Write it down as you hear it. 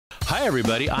Hi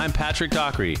everybody, I'm Patrick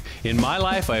Dockery. In my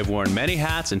life, I have worn many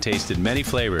hats and tasted many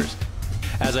flavors.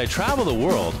 As I travel the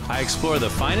world, I explore the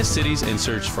finest cities in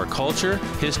search for culture,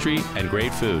 history, and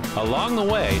great food. Along the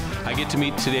way, I get to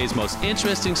meet today's most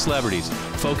interesting celebrities,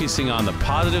 focusing on the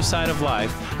positive side of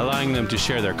life, allowing them to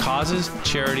share their causes,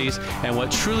 charities, and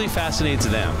what truly fascinates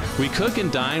them. We cook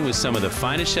and dine with some of the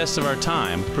finest chefs of our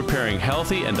time, preparing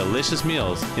healthy and delicious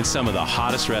meals in some of the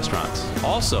hottest restaurants.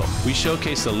 Also, we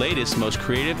showcase the latest, most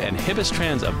creative, and hippest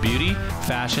trends of beauty,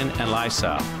 fashion, and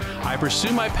lifestyle. I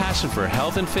pursue my passion for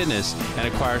health and fitness and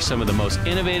acquire some of the most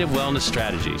innovative wellness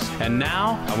strategies. And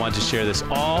now I want to share this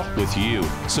all with you.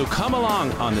 So come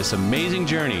along on this amazing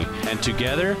journey, and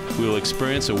together we will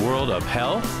experience a world of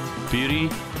health, beauty,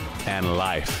 and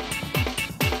life.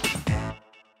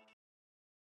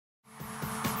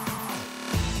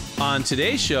 On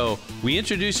today's show, we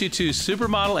introduce you to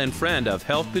supermodel and friend of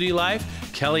Health Beauty Life,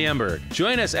 Kelly Emberg.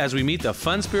 Join us as we meet the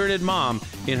fun-spirited mom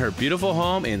in her beautiful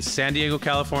home in San Diego,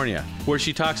 California, where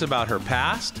she talks about her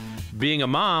past, being a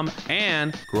mom,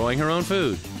 and growing her own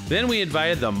food. Then we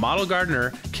invited the model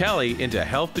gardener, Kelly, into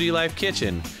Health Beauty Life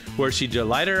Kitchen, where she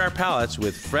delighted our palates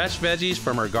with fresh veggies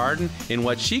from her garden in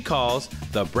what she calls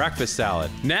the breakfast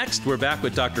salad. Next, we're back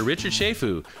with Dr. Richard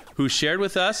Chaffoo, who shared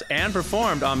with us and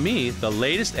performed on me the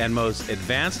latest and most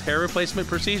advanced hair replacement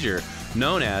procedure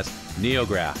known as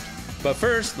NeoGraft. But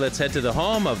first, let's head to the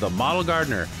home of the model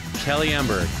gardener, Kelly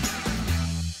Emberg.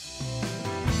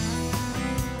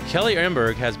 Kelly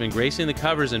Emberg has been gracing the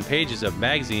covers and pages of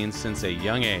magazines since a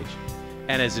young age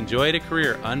and has enjoyed a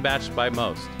career unmatched by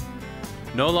most.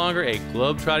 No longer a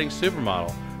globe-trotting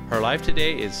supermodel, her life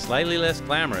today is slightly less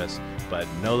glamorous, but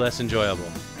no less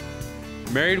enjoyable.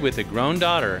 Married with a grown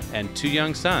daughter and 2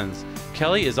 young sons,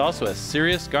 Kelly is also a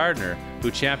serious gardener who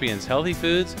champions healthy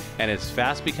foods and is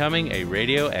fast becoming a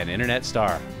radio and internet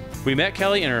star. We met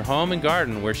Kelly in her home and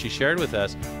garden, where she shared with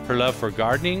us her love for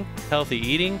gardening, healthy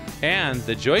eating, and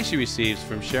the joy she receives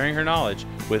from sharing her knowledge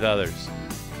with others.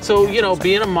 So, you know,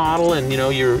 being a model, and, you know,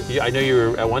 I know you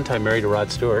were at one time married to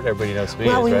Rod Stewart. Everybody knows me.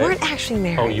 Well, we right? weren't actually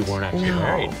married. Oh, you weren't actually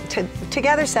married.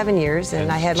 Together 7 years,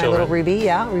 and I had children. my little Ruby,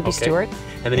 Ruby Stewart.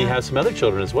 And then you have some other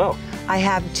children as well. I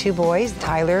have 2 boys,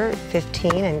 Tyler,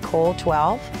 15, and Cole,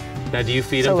 12. Now, do you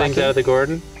feed them things out of the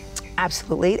garden?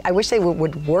 Absolutely. I wish they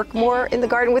would work more in the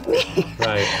garden with me.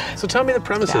 Right. So tell me the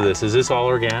premise of this. Is this all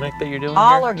organic that you're doing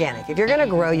All organic. If you're going to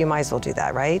grow, you might as well do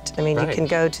that, right? I mean, you can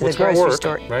go to the grocery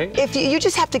store. Right? If you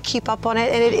just have to keep up on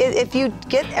it, and if you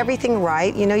get everything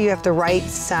right, you know, you have the right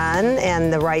sun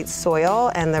and the right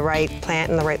soil and the right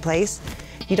plant in the right place,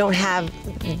 you don't have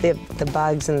the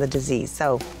bugs and the disease.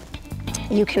 So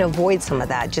you can avoid some of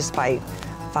that just by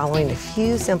following a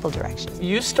few simple directions.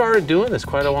 You started doing this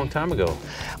quite a long time ago.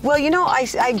 Well, you know,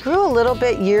 I grew a little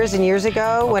bit years and years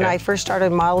ago when I first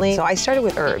started modeling. So I started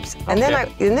with herbs, and then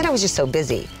I was just so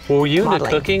busy. Well, were you into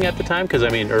cooking at the time? Because I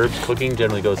mean, herbs cooking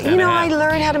generally goes hand in hand. I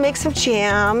learned how to make some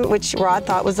jam, which Rod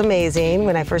thought was amazing.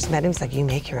 When I first met him, he's like, "You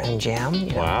make your own jam?"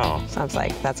 You know? Wow. So I was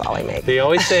like, "That's all I make." They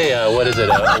always say, what is it?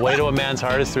 A way to a man's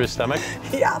heart is through his stomach.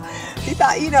 Yeah. He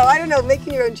thought, you know, I don't know,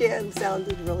 making your own jam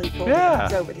sounded really cool. Yeah.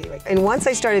 So, but anyway. And once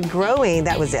I started growing,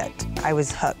 that was it. I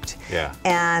was hooked. Yeah.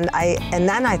 And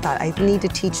then I thought, I need to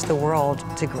teach the world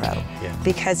to grow. Yeah.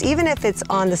 Because even if it's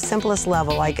on the simplest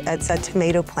level, like it's a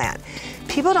tomato plant,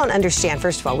 people don't understand.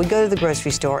 First of all, we go to the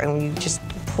grocery store and you just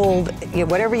pulled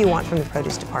whatever you want from the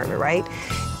produce department, right?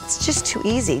 It's just too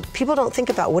easy. People don't think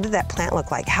about, what did that plant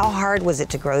look like? How hard was it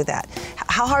to grow that?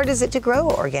 How hard is it to grow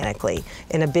organically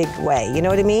in a big way? You know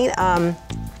what I mean?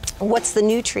 What's the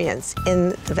nutrients in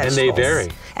the vegetables? And they vary.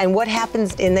 And what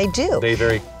happens, and they do. They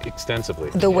vary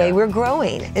extensively. The way we're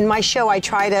growing. In my show, I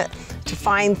try to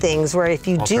find things where if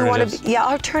you do want to,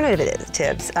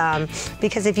 alternatives.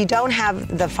 Because if you don't have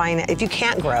if you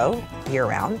can't grow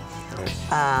year-round,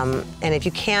 and if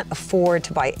you can't afford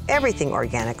to buy everything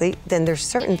organically, then there's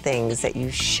certain things that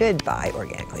you should buy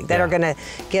organically that are going to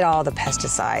get all the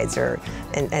pesticides,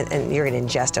 and you're going to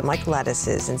ingest them, like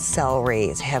lettuces and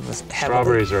celery.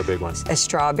 Strawberries are a big one.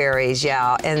 Strawberries,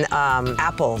 and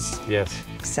apples. Yes.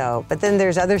 So, but then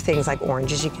there's other things like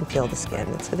oranges. You can peel the skin.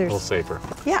 So there's a little safer.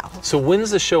 Yeah. So when's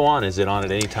the show on? Is it on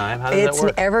at any time? How does that work?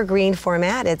 It's an evergreen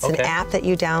format. It's an app that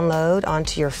you download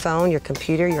onto your phone, your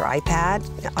computer, your iPad,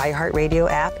 iHeartRadio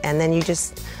app, and then you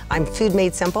I'm Food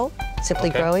Made Simple,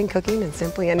 simply growing, cooking, and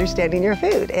simply understanding your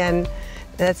food. And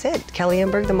that's it, Kelly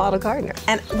Emberg, the model gardener.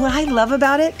 And what I love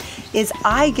about it is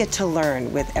I get to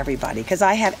learn with everybody, because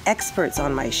I have experts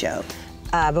on my show.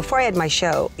 Before I had my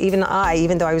show, even though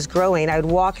I was growing, I would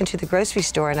walk into the grocery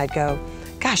store and I'd go,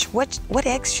 gosh, what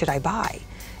eggs should I buy?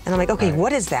 And I'm like, okay,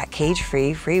 what is that?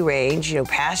 Cage-free, free range,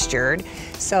 pastured.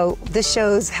 So this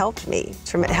show's helped me.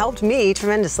 It helped me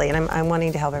tremendously, and I'm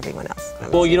wanting to help everyone else.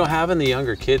 Well, having the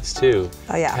younger kids too.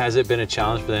 Oh yeah. Has it been a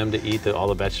challenge for them to eat all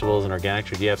the vegetables and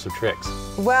organics, or do you have some tricks?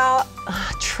 Well,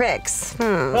 tricks.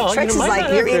 Well, tricks is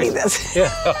like you're eating this.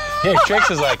 Yeah. Tricks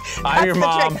is like I'm your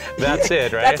mom. That's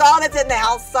it, right? That's all that's in the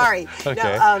house. Sorry.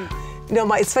 Okay. No,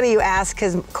 it's funny you ask,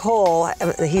 because Cole,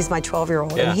 he's my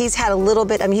 12-year-old, Yeah. and he's had a little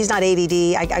bit, he's not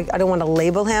ADD, I don't want to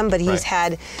label him, but he's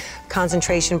had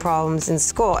concentration problems in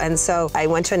school. And so I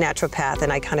went to a naturopath,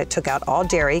 and I kind of took out all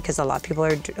dairy, because a lot of people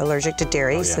are allergic to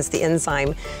dairy, since the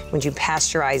enzyme, when you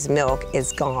pasteurize milk,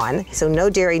 is gone. So no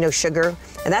dairy, no sugar,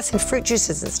 and that's in fruit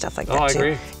juices and stuff like that too. I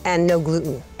agree. And no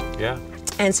gluten. Yeah.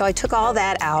 And so I took all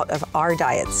that out of our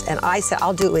diets, and I said,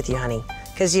 I'll do it with you, honey.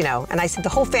 Because, and I said, the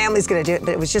whole family's gonna do it, but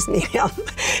it was just me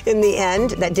in the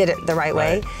end that did it the right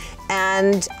way.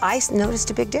 And I noticed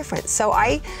a big difference. So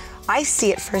I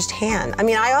see it firsthand.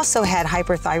 I also had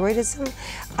hyperthyroidism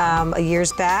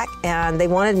years back, and they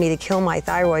wanted me to kill my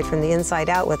thyroid from the inside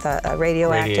out with a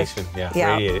radioactive,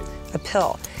 a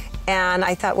pill. And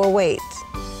I thought, well, wait.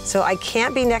 So I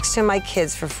can't be next to my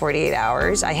kids for 48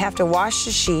 hours. I have to wash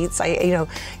the sheets.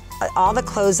 All the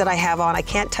clothes that I have on, I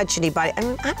can't touch anybody. I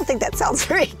don't think that sounds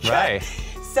very good. Right.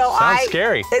 So sounds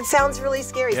scary. It sounds really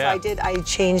scary. Yeah. So I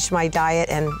changed my diet,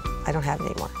 and I don't have it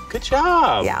anymore. Good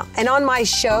job. Yeah. And on my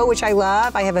show, which I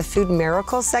love, I have a food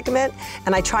miracle segment,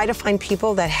 and I try to find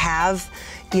people that have,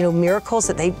 miracles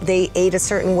that they ate a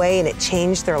certain way and it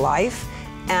changed their life.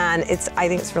 And I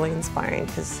think it's really inspiring,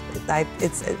 because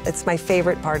it's my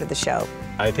favorite part of the show.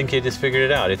 I think you just figured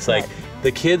it out. It's like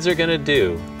the kids are gonna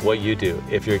do what you do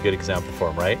if you're a good example for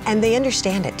them, right? And they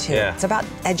understand it too. Yeah. It's about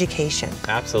education.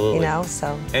 Absolutely.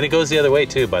 So. And it goes the other way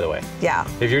too, by the way. Yeah.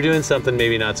 If you're doing something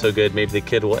maybe not so good, maybe the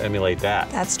kid will emulate that.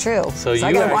 That's true. So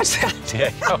I gotta watch that. Yeah,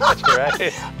 you gotta watch it,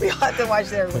 right? We have to watch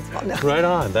that every once in a while. No. Right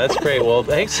on. That's great. Well,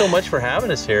 thanks so much for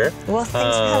having us here. Well,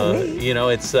 thanks for having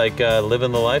me. It's like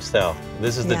living the lifestyle.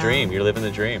 This is the dream. You're living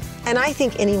the dream. And I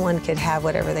think anyone could have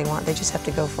whatever they want. They just have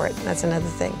to go for it. And that's another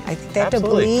thing. I think they have to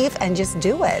Absolutely. believe and just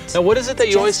do it. Now, what is it that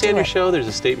you always say on your show? There's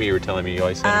a statement you were telling me you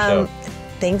always say on your show.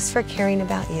 Thanks for caring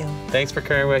about you. Thanks for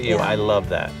caring about you. Yeah. I love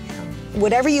that.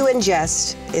 Whatever you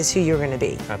ingest is who you're going to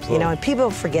be. Absolutely. And people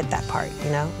forget that part.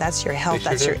 That's your health.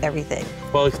 That's your everything.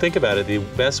 Well, think about it. The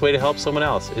best way to help someone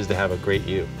else is to have a great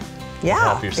you. Yeah,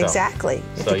 help yourself. Exactly.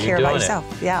 You So have to care about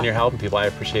yourself. Yeah. And you're helping people. I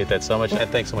appreciate that so much.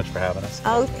 And thanks so much for having us.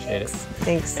 Oh, I appreciate it.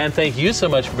 Thanks. And thank you so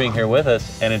much for being here with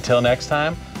us. And until next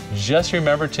time, just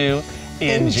remember to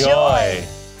enjoy.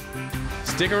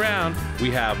 Stick around.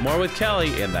 We have more with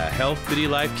Kelly in the Health City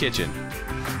Life Kitchen.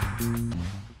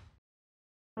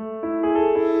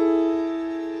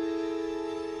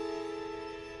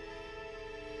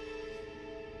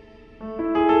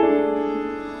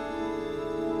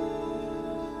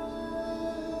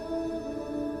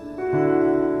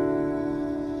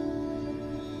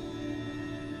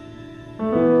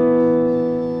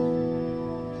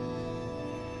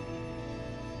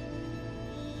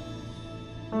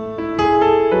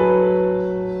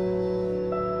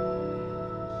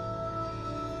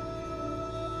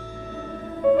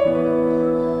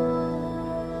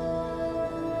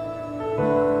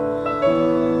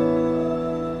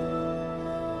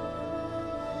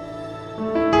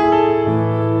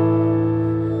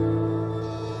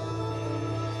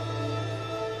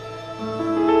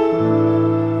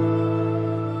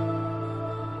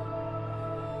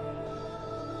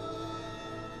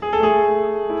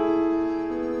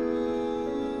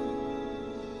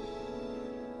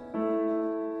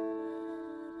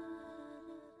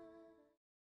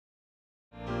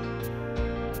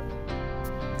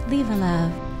 Viva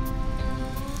Love.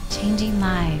 Changing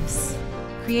lives.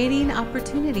 Creating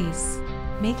opportunities.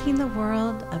 Making the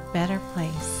world a better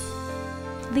place.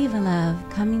 Viva Love,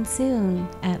 coming soon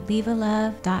at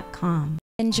vivalove.com.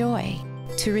 Enjoy.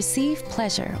 To receive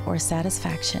pleasure or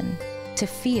satisfaction. To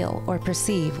feel or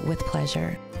perceive with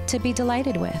pleasure. To be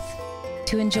delighted with.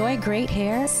 To enjoy great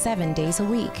hair 7 days a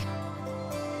week.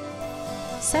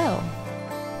 So,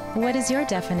 what is your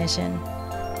definition?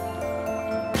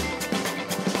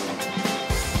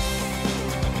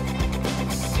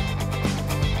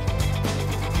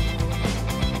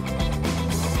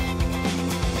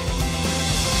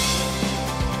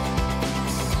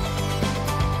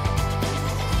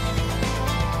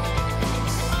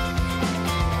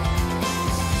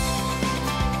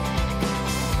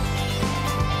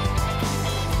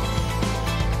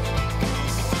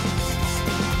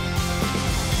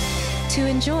 To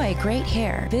enjoy great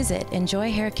hair, visit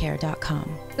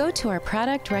enjoyhaircare.com. Go to our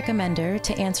product recommender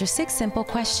to answer 6 simple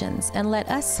questions and let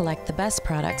us select the best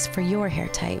products for your hair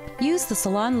type. Use the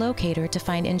salon locator to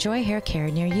find Enjoy Hair Care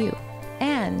near you.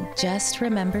 And just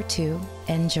remember to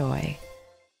enjoy.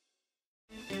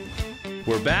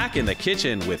 We're back in the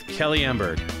kitchen with Kelly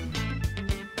Emberg.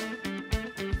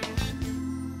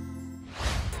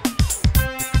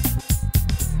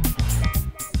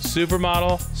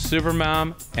 Supermodel,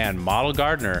 supermom, and model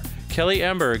gardener, Kelly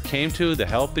Emberg came to the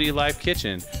Healthy Life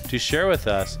Kitchen to share with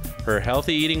us her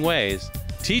healthy eating ways,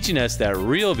 teaching us that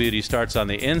real beauty starts on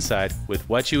the inside with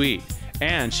what you eat,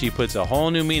 and she puts a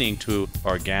whole new meaning to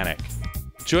organic.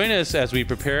 Join us as we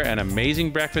prepare an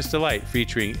amazing breakfast delight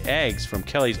featuring eggs from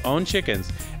Kelly's own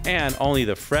chickens and only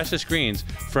the freshest greens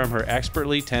from her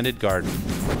expertly tended garden.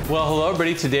 Well, hello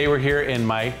everybody. Today we're here in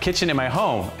my kitchen in my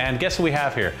home, and guess what we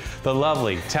have here? The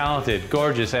lovely, talented,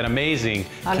 gorgeous, and amazing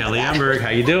Kelly Emberg. How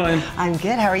you doing? I'm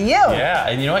good. How are you? Yeah,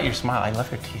 and you know what? Your smile. I love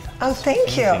your teeth. Oh,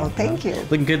 thank you. Thank you.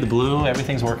 Looking good. The blue.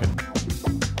 Everything's working.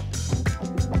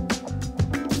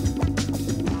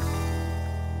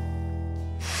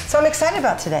 So I'm excited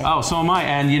about today. Oh, so am I.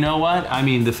 And you know what? I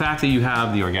mean, the fact that you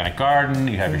have the organic garden,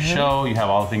 you have your show, you have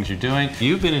all the things you're doing.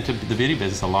 You've been into the beauty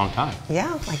business a long time.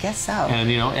 Yeah, I guess so.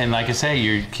 And you know, and like I say,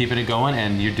 you're keeping it going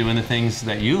and you're doing the things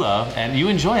that you love and you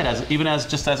enjoy it as even as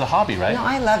just as a hobby, right? No,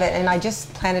 I love it. And I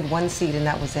just planted one seed and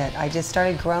that was it. I just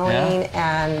started growing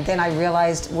and then I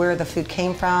realized where the food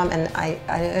came from, and I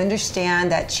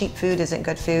understand that cheap food isn't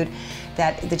good food.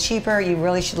 That the cheaper, you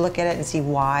really should look at it and see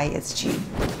why it's cheap.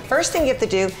 First thing you have to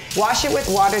do, wash it with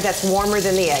water that's warmer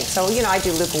than the egg. So, you know, I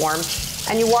do lukewarm.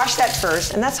 And you wash that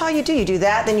first, and that's all you do. You do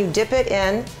that, then you dip it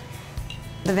in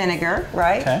the vinegar,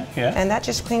 right? Okay, yeah. And that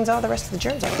just cleans all the rest of the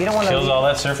germs off. You don't want to... Kills all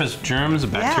that surface germs,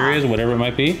 bacteria, whatever it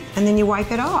might be. And then you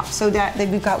wipe it off. So that then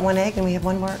we've got one egg and we have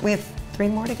one more, we have 3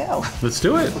 more to go. Let's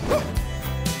do it.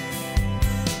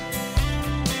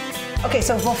 Okay,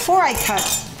 so before I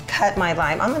cut my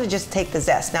lime, I'm going to just take the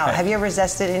zest. Now, have you ever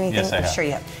zested anything? Yes, I have. I'm sure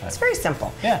you have. It's very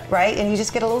simple, yeah. Right? And you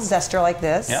just get a little zester like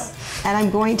this. Yeah. And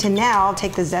I'm going to now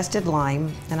take the zested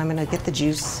lime and I'm going to get the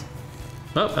juice.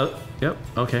 Yep,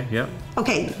 okay, yep.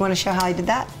 Okay, you want to show how I did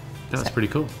that? That's pretty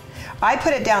cool. I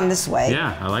put it down this way.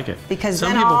 Yeah, I like it. Because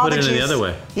some then people all put it the in the juice, other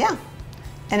way. Yeah,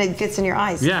 and it gets in your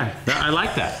eyes. Yeah, I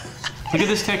like that. Look at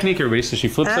this technique, everybody. So she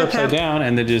flips it upside down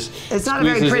and then just It's not a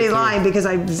very pretty lime because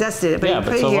I zested it, but you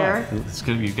put it here. It's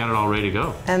good. You've got it all ready to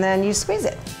go. And then you squeeze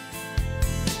it.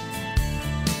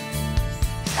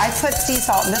 I put sea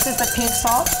salt, and this is the pink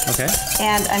salt. Okay.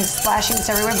 And I'm splashing this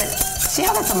everywhere, but see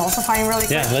how that's emulsifying really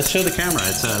quick? Yeah, let's show the camera.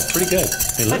 It's pretty good.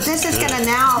 But this is gonna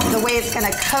now, the way it's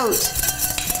gonna coat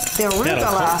the arugula. Yeah,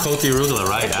 it'll coat the arugula,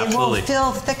 right? Absolutely. It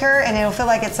will feel thicker and it'll feel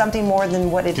like it's something more than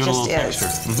what it just is. Texture.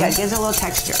 Yeah, it gives it a little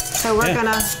texture. So we're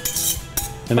gonna...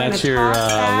 And that's your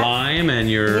lime and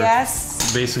your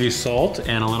basically salt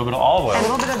and a little bit of olive oil. And a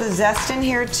little bit of the zest in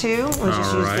here too. We'll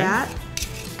just use that.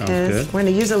 Sounds good. We're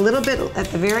gonna use a little bit at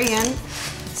the very end.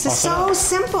 This is so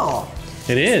simple.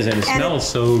 It is, and it smells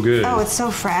so good. Oh, it's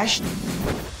so fresh.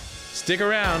 Stick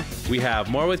around. We have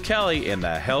more with Kelly in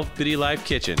the Health Beauty Life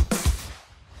Kitchen.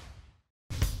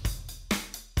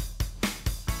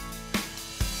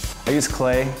 I use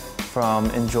clay from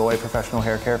Enjoy Professional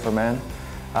Hair Care for Men.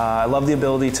 I love the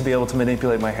ability to be able to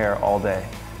manipulate my hair all day.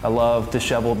 I love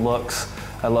disheveled looks.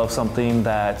 I love something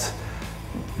that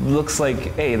looks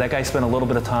like, hey, that guy spent a little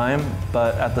bit of time,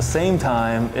 but at the same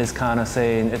time is kind of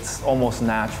saying it's almost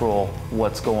natural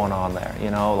what's going on there.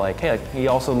 You know, like, hey, he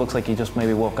also looks like he just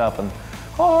maybe woke up and,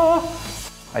 oh.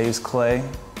 I use clay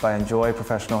by Enjoy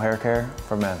Professional Hair Care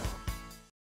for Men.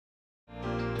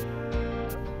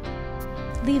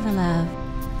 Leave a love,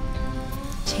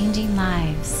 changing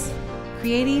lives,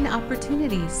 creating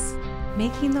opportunities,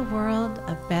 making the world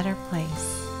a better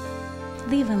place.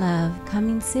 Leave a love,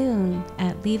 coming soon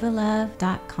at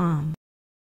leavealove.com.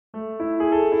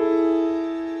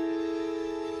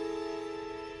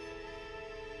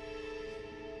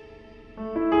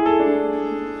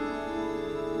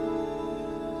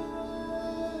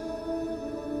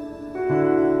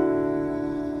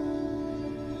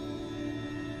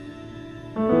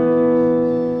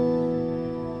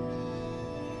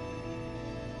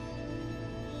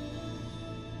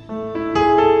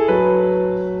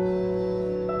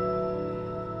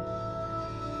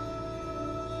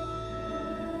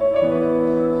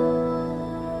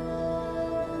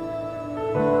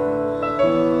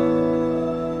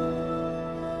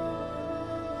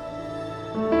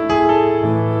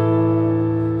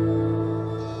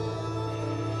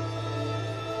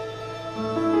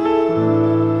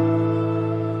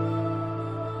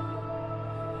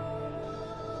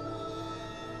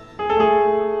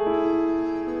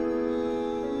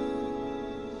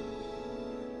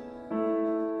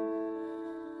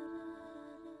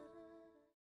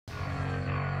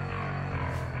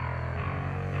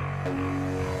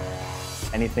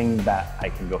 Anything that I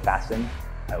can go fast in,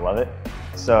 I love it.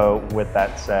 So with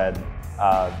that said,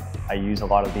 I use a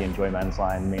lot of the Enjoy Men's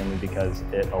line mainly because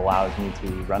it allows me to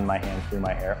run my hand through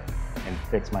my hair and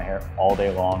fix my hair all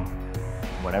day long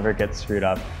whenever it gets screwed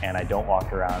up, and I don't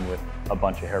walk around with a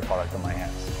bunch of hair product on my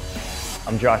hands.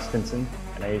 I'm Josh Stinson,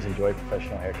 and I use Enjoy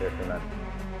Professional Hair Care for Men.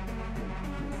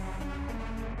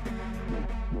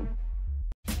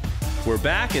 We're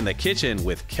back in the kitchen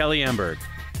with Kelly Emberg.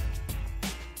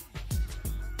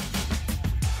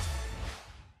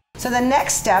 So the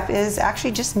next step is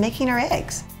actually just making our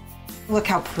eggs. Look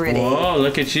how pretty. Whoa,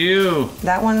 look at you.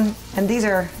 That one, and these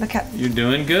are, look at. You're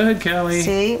doing good, Kelly.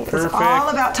 See, perfect. It's all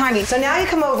about timing. So now you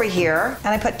come over here,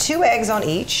 and I put 2 eggs on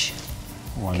each.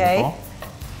 Wonderful. Okay,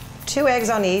 2 eggs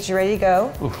on each, you ready to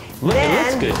go? Ooh, look,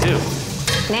 it looks good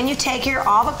too. Then you take your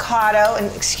avocado,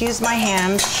 and excuse my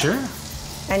hands. Sure.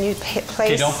 And you place.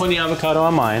 Okay, don't put any avocado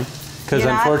on mine, because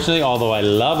unfortunately, although I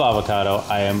love avocado,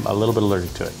 I am a little bit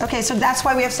allergic to it. Okay, so that's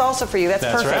why we have salsa for you. That's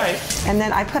perfect. Right. And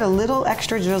then I put a little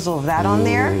extra drizzle of that on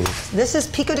there. This is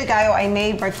pico de gallo I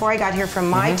made before I got here from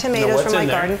my tomatoes from my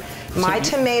garden. My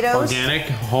tomatoes. Organic,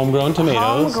 homegrown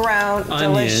tomatoes. Homegrown,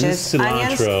 delicious. Cilantro,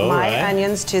 onions, my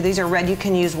onions too. These are red. You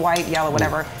can use white, yellow,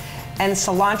 whatever. And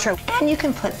cilantro, and you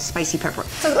can put spicy pepper.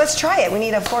 So let's try it. We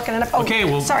need a fork and a knife. Oh, okay,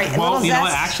 well, sorry, well, you know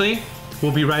what, actually,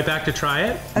 we'll be right back to try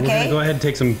it. Okay. We're gonna go ahead and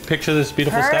take some pictures of this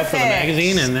beautiful stuff for the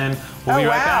magazine, and then we'll be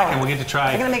right back and we'll get to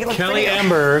try Kelly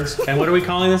Emberg's, and what are we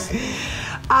calling this?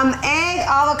 Egg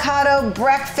avocado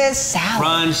breakfast salad.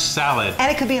 Brunch salad. And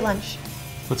it could be a lunch.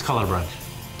 Let's call it a brunch.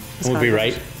 We'll be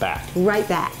right back. Right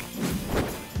back.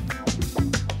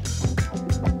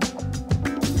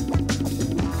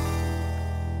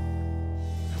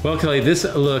 Well, Kelly, this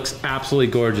looks absolutely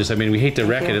gorgeous. I mean, we hate to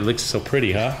wreck it. It looks so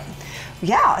pretty, huh?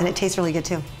 Yeah, and it tastes really good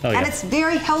too. Oh, yeah. And it's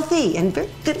very healthy and very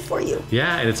good for you.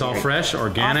 Yeah, and it's all fresh,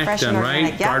 organic, done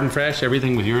right, garden fresh,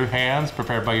 everything with your hands,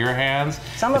 prepared by your hands.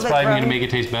 Some of it's probably going to make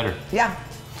it taste better. Yeah,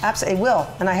 absolutely, it will.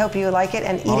 And I hope you like it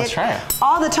and eat let's try it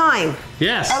all the time.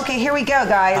 Yes. Okay, here we go,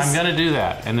 guys. I'm going to do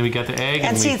that. And then we got the egg.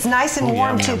 And see, it's nice and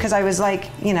warm too, because I was like,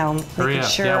 you know, making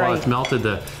sure. Yeah, well, it's melted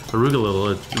the arugula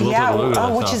a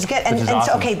little. Which is good. And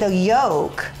so, okay, the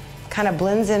yolk kind of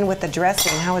blends in with the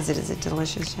dressing. How is it? Is it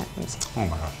delicious yet? Let me see. Oh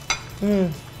my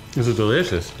God. This is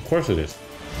delicious. Of course it is.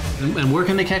 And where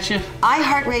can they catch you?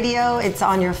 iHeartRadio. It's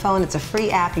on your phone. It's a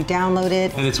free app. You download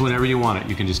it. And it's whenever you want it.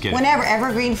 You can just get it. Whenever,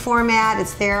 evergreen format.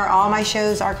 It's there. All my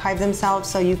shows archive themselves,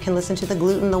 so you can listen to the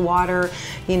gluten, the water.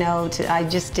 You know, I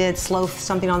just did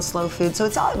something on slow food. So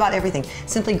it's all about everything.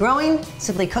 Simply growing,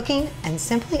 simply cooking, and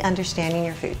simply understanding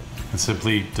your food. And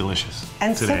simply delicious.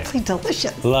 And simply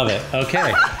delicious. Love it.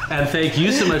 Okay. And thank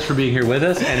you so much for being here with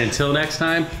us. And until next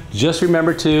time, just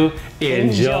remember to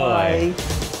enjoy.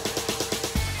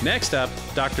 Next up,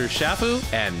 Dr. Chaffoo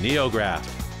and Neograph.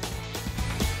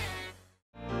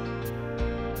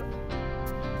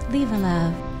 Leave a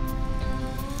love.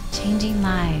 Changing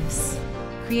lives.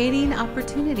 Creating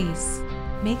opportunities.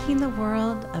 Making the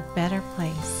world a better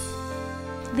place.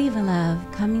 Leave a Love,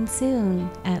 coming soon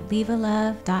at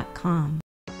leavealove.com.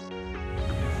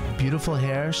 Beautiful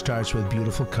hair starts with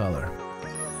beautiful color.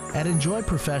 At Enjoy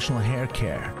Professional Hair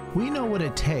Care, we know what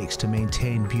it takes to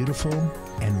maintain beautiful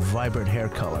and vibrant hair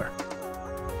color.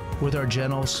 With our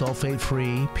gentle,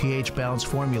 sulfate-free, pH-balanced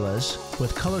formulas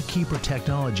with Color Keeper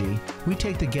technology, we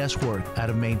take the guesswork out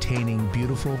of maintaining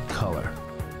beautiful color.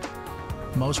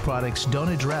 Most products don't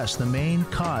address the main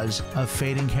cause of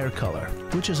fading hair color,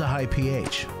 which is a high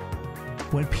pH.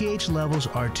 When pH levels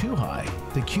are too high,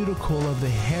 the cuticle of the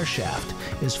hair shaft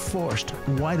is forced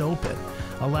wide open,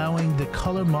 allowing the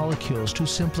color molecules to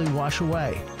simply wash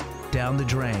away down the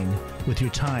drain with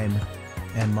your time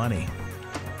and money.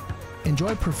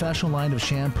 Enjoy Professional line of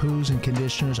shampoos and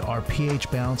conditioners are pH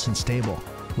balanced and stable,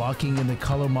 locking in the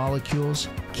color molecules,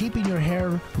 keeping your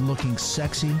hair looking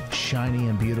sexy, shiny,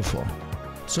 and beautiful.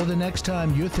 So the next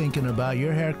time you're thinking about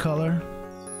your hair color,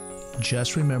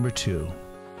 just remember to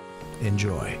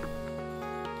enjoy.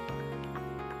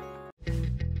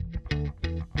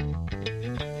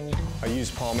 I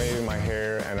use pomade in my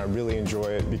hair and I really enjoy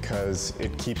it because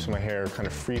it keeps my hair kind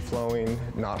of free-flowing,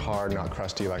 not hard, not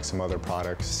crusty like some other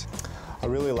products. I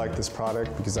really like this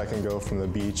product because I can go from the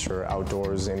beach or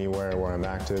outdoors anywhere where I'm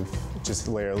active. Just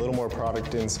layer a little more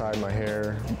product inside my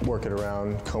hair, work it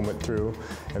around, comb it through,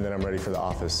 and then I'm ready for the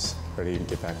office, ready to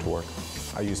get back to work.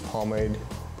 I use pomade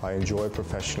by Enjoy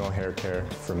Professional Hair Care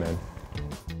for Men.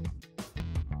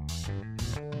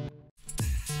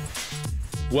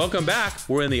 Welcome back.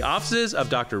 We're in the offices of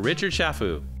Dr. Richard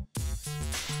Chaffoo.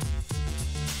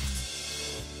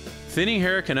 Thinning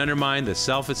hair can undermine the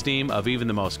self-esteem of even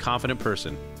the most confident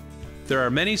person. There are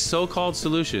many so-called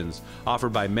solutions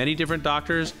offered by many different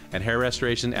doctors and hair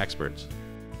restoration experts.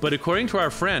 But according to our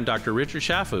friend Dr. Richard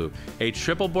Chaffoo, a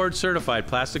triple board certified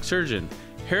plastic surgeon,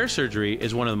 hair surgery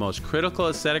is one of the most critical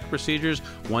aesthetic procedures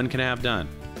one can have done.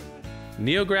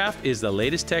 NeoGraft is the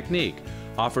latest technique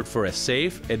offered for a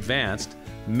safe, advanced,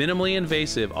 minimally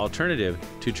invasive alternative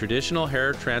to traditional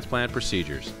hair transplant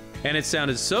procedures. And it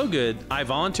sounded so good, I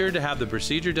volunteered to have the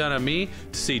procedure done on me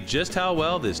to see just how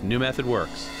well this new method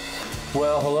works.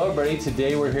 Well, hello everybody.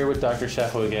 Today we're here with Dr.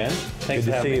 Chaffoo again. Thanks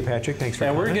Good to see you, Patrick. Thanks for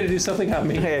coming. And we're going to do something on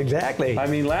me. Exactly. I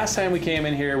mean, last time we came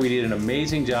in here, we did an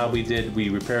amazing job. We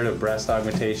repaired a breast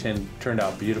augmentation, turned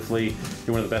out beautifully.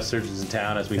 You're one of the best surgeons in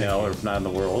town, as we know, or if not in the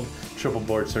world. Triple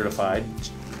board certified,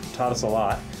 taught us a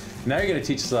lot. Now you're going to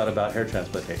teach us a lot about hair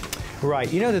transplantation.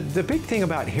 Right. You know, the big thing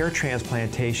about hair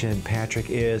transplantation, Patrick,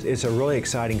 is it's a really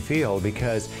exciting field,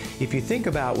 because if you think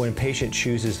about when a patient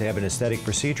chooses to have an aesthetic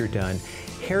procedure done,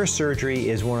 hair surgery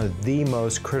is one of the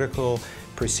most critical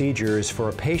procedures for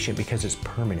a patient because it's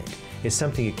permanent. It's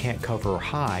something you can't cover or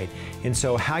hide. And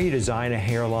so how you design a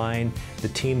hairline, the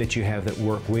team that you have that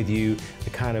work with you,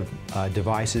 the kind of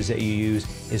devices that you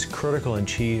use is critical in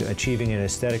achieving an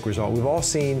aesthetic result. We've all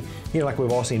seen, you know, like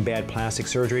we've all seen bad plastic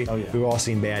surgery. Oh, yeah. We've all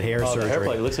seen bad hair surgery. The hair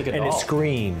plate looks like a doll. And it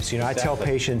screams. You know, exactly. I tell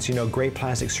patients, you know, great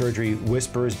plastic surgery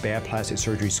whispers, bad plastic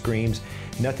surgery screams.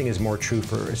 Nothing is more true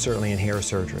for certainly in hair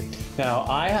surgery. Now,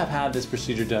 I have had this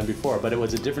procedure done before, but it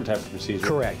was a different type of procedure.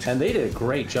 Correct. And they did a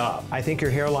great job. I think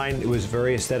your hairline was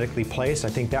very aesthetically placed. I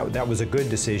think that was a good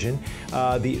decision.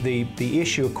 The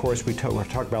issue, of course, we talked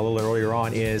about a little earlier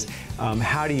on is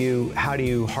how do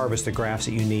you harvest the grafts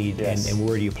that you need, yes, and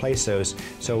where do you place those?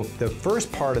 So the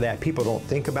first part of that people don't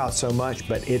think about so much,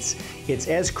 but it's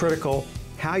as critical.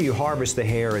 How you harvest the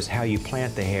hair is how you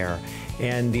plant the hair.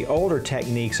 And the older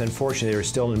techniques, unfortunately, that are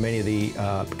still in many of the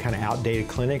kind of outdated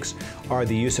clinics, are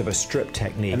the use of a strip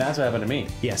technique. And that's what happened to me.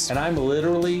 Yes. And I'm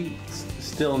literally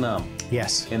still numb.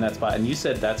 Yes. In that spot. And you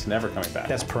said that's never coming back.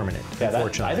 That's permanent, yeah,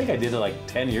 unfortunately. I think I did it like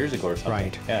 10 years ago or something.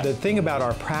 Right. Yeah. The thing about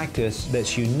our practice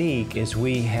that's unique is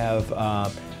we have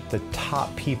the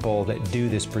top people that do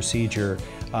this procedure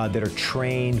that are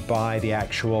trained by the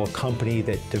actual company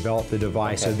that developed the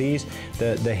device. Okay.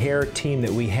 So the hair team that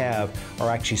we have are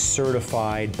actually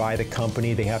certified by the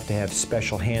company. They have to have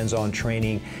special hands-on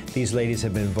training. These ladies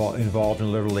have been involved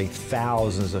in literally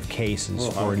thousands of cases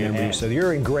for a number of years. So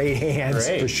you're in great hands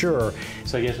for sure.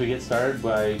 So I guess we get started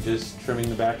by just trimming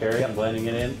the back area and blending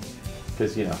it in,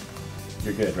 because you know,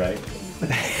 you're good, right?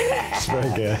 It's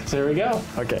very good. So there we go.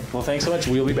 Okay. Well, thanks so much.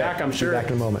 We'll be back, I'm sure, back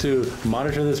in a moment to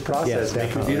monitor this process,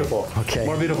 make it beautiful. Okay.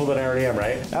 More beautiful than I already am,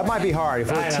 right? That might be hard.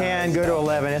 If we're 10, go to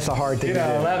 11. It's a hard thing to do.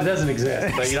 11 doesn't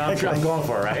exist, but you know, I'm going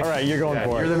for it, right? All right, you're going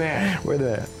for it. You're the man. We're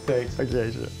the man. Thanks.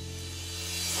 Okay,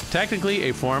 sure. Technically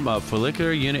a form of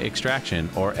follicular unit extraction,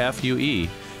 or FUE,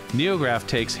 NeoGraft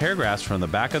takes hair grafts from the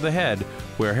back of the head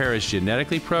where hair is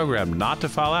genetically programmed not to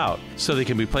fall out, so they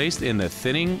can be placed in the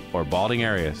thinning or balding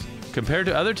areas. Compared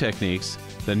to other techniques,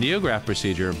 the NeoGraft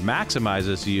procedure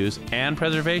maximizes the use and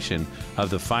preservation of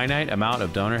the finite amount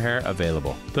of donor hair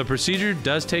available. The procedure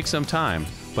does take some time,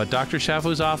 but Dr.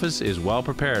 Chaffoo's office is well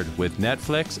prepared with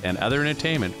Netflix and other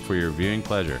entertainment for your viewing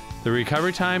pleasure. The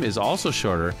recovery time is also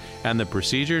shorter, and the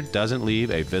procedure doesn't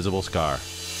leave a visible scar.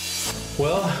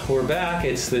 Well, we're back.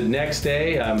 It's the next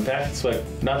day. In fact, it's like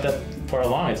not that far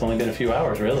along. It's only been a few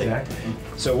hours, really. Exactly.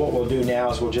 So what we'll do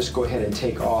now is we'll just go ahead and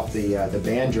take off the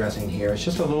band dressing here. It's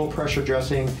just a little pressure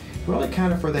dressing, really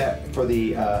kind of for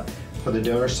the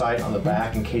donor site on the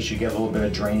back in case you get a little bit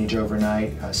of drainage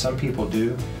overnight. Some people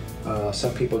do.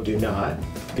 Some people do not.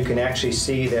 You can actually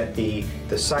see that the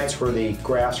sites where the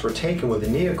grafts were taken with the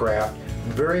NeoGraft,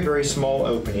 very, very small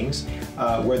openings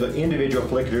where the individual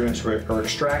follicular units are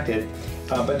extracted,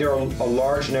 but there are a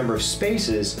large number of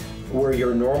spaces where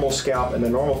your normal scalp and the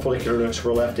normal follicular units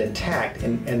were left intact.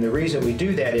 And the reason we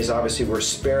do that is obviously we're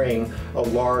sparing a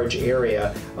large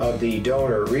area of the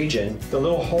donor region. The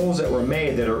little holes that were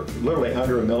made that are literally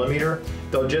under a millimeter,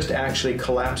 they'll just actually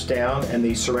collapse down and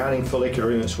the surrounding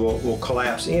follicular units will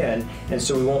collapse in, and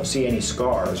so we won't see any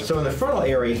scars. So in the frontal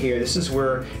area here, this is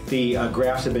where the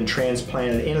grafts have been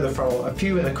transplanted into the frontal, a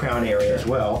few in the crown area as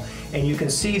well, and you can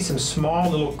see some small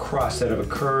little crusts that have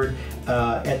occurred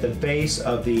at the base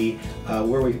of the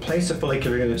where we place the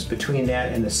follicular units between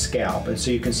that and the scalp. And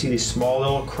so you can see these small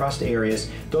little crust areas.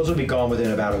 Those will be gone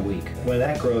within about a week. When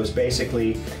that grows,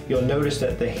 basically, you'll notice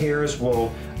that the hairs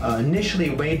will Initially,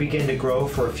 it may begin to grow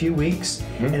for a few weeks,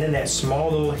 and then that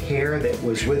small little hair that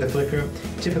was with the follicle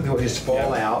typically will just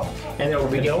fall out, and it will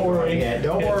begin. Don't worry.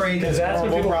 Don't worry. Because that's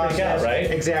what people freak out,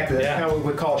 right? Exactly. That's kind of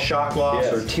what we call shock loss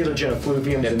or telogen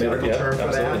effluvium is the medical term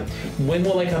for that. When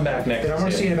will they come back next? Then I'm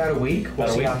going to see in about a week. We'll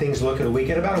see how things look in a week.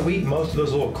 In about a week, most of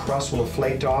those little crusts will have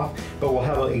flaked off, but we'll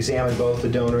have to examine both the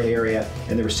donor area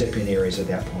and the recipient areas at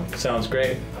that point. Sounds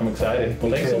great. I'm excited.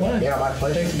 Well, thanks so much. Yeah, my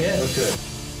pleasure. Thanks again. That's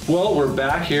good. Well, we're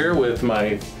back here with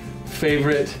my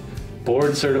favorite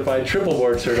board-certified, triple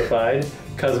board-certified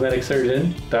cosmetic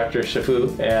surgeon, Dr.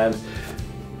 Chaffoo, and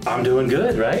I'm doing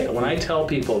good, right? When I tell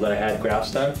people that I had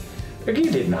grafts done, they're like,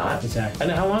 you did not. Exactly.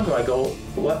 And how long ago? I go,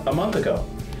 what, a month ago.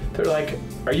 They're like,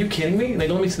 are you kidding me? And they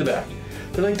go, let me see the back.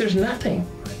 They're like, there's nothing.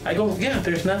 I go, yeah,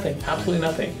 there's nothing, absolutely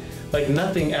nothing. Like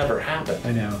nothing ever happened.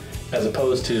 I know. As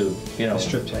opposed to, you know, the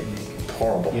strip technique.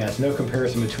 Horrible. Yeah, there's no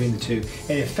comparison between the two.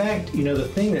 And in fact, you know, the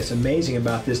thing that's amazing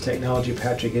about this technology,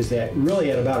 Patrick, is that really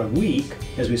at about a week,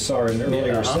 as we saw in the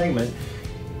earlier segment,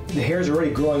 the hair's already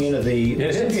growing into the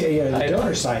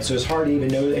donor site, so it's hard to even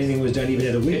know that anything was done even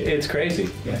at a week. It's crazy.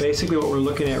 Yeah. Basically what we're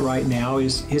looking at right now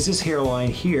is this hairline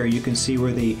here. You can see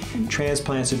where the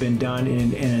transplants have been done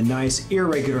in a nice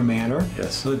irregular manner.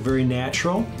 Yes. They look very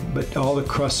natural, but all the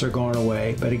crusts are gone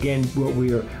away. But again, what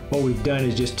we've done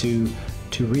is just to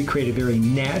recreate a very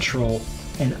natural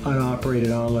and unoperated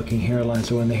on-looking hairline.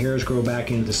 So when the hairs grow back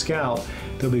into the scalp,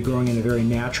 they'll be growing in a very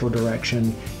natural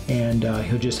direction, and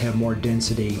he'll just have more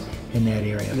density in that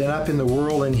area. Then up in the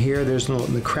whirl in here, there's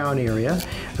the crown area.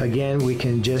 Again, we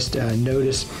can just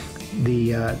notice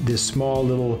the small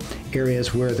little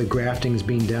areas where the grafting is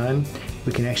being done.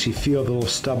 We can actually feel the little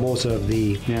stubbles of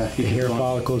the hair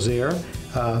follicles there.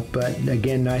 But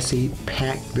again, nicely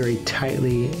packed very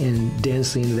tightly and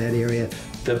densely into that area.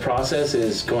 The process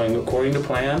is going according to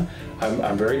plan.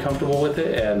 I'm very comfortable with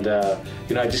it, and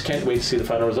you know, I just can't wait to see the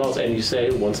final results. And you say,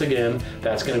 once again,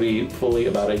 that's going to be fully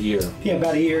about a year. Yeah,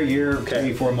 about a year,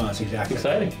 3 4 months, exactly.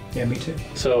 Exciting. Yeah, me too.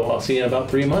 So I'll see you in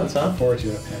about 3 months, huh? Look forward to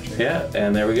it, Patrick. Yeah,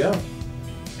 and there we go.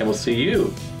 And we'll see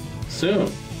you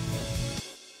soon.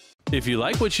 If you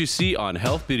like what you see on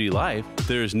Health Beauty Life,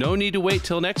 there's no need to wait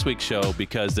till next week's show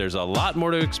because there's a lot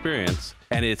more to experience,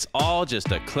 and it's all just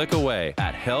a click away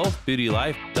at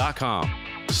healthbeautylife.com.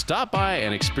 Stop by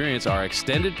and experience our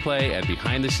extended play and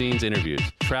behind-the-scenes interviews,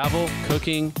 travel,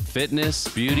 cooking, fitness,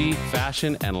 beauty,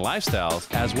 fashion, and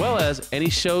lifestyles, as well as any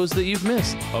shows that you've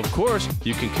missed. Of course,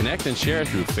 you can connect and share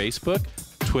through Facebook,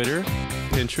 Twitter,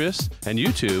 Pinterest, and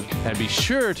YouTube, and be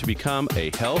sure to become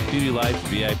a Health Beauty Life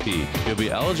VIP. You'll be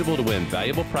eligible to win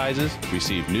valuable prizes,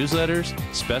 receive newsletters,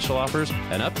 special offers,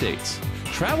 and updates.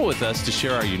 Travel with us to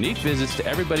share our unique visits to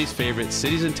everybody's favorite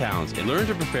cities and towns and learn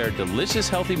to prepare delicious,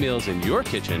 healthy meals in your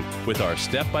kitchen with our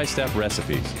step-by-step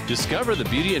recipes. Discover the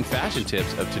beauty and fashion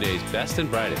tips of today's best and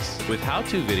brightest with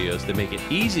how-to videos that make it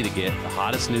easy to get the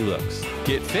hottest new looks.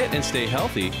 Get fit and stay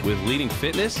healthy with leading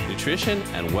fitness, nutrition,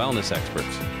 and wellness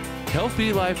experts.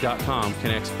 HealthBeautyLife.com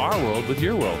connects our world with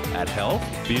your world at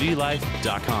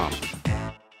HealthBeautyLife.com.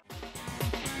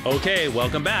 Okay,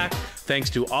 welcome back. Thanks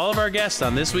to all of our guests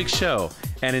on this week's show.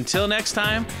 And until next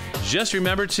time, just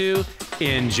remember to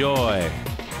enjoy.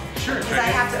 Sure. Because I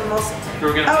have to almost.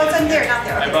 Oh, it's in there, not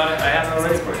there. Okay. I bought it. I have it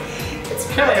already for you. It's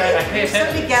Kelly, I pay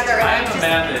attention. So together. I am a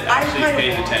man that actually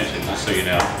pays attention, just so you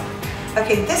know.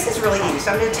 Okay, this is really easy.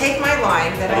 So I'm going to take my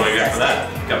line that What do I get for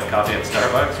that? Cup of coffee at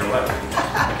Starbucks or what?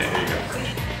 Okay, here you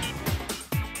go.